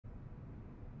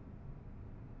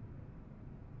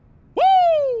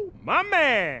My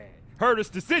man! Heard it's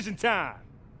decision time.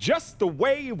 Just the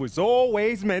way it was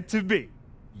always meant to be.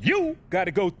 You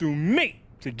gotta go through me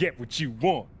to get what you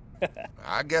want.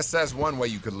 I guess that's one way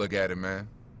you could look at it, man.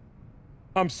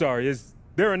 I'm sorry, is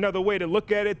there another way to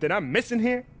look at it that I'm missing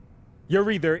here?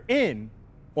 You're either in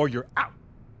or you're out.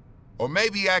 Or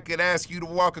maybe I could ask you to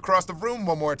walk across the room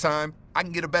one more time. I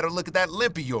can get a better look at that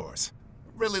limp of yours.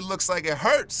 It really looks like it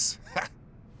hurts.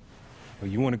 Well,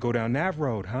 you want to go down that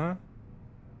road, huh?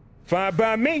 Fine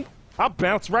by me. I'll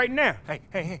bounce right now.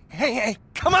 Hey,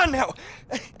 come on now.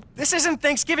 This isn't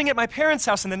Thanksgiving at my parents'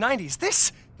 house in the 90s.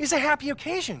 This is a happy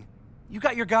occasion. You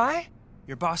got your guy,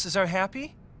 your bosses are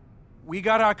happy, we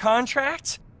got our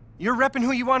contract, you're repping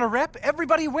who you want to rep,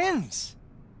 everybody wins.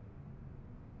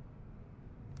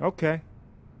 Okay.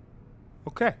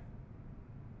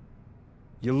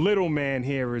 Your little man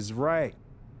here is right.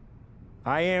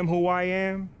 I am who I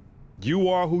am, you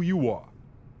are who you are.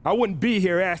 I wouldn't be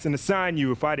here asking to sign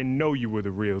you if I didn't know you were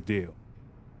the real deal.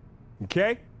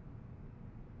 Okay?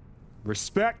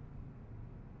 Respect?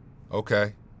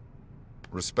 Okay.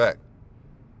 Respect.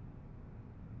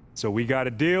 So we got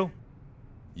a deal?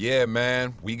 Yeah,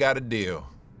 man, we got a deal.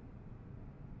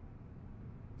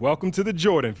 Welcome to the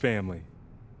Jordan family.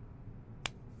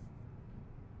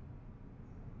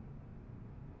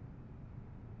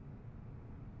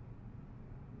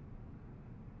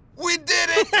 We did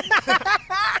it!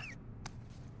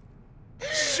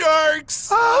 Sharks!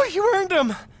 Oh, you earned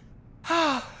them.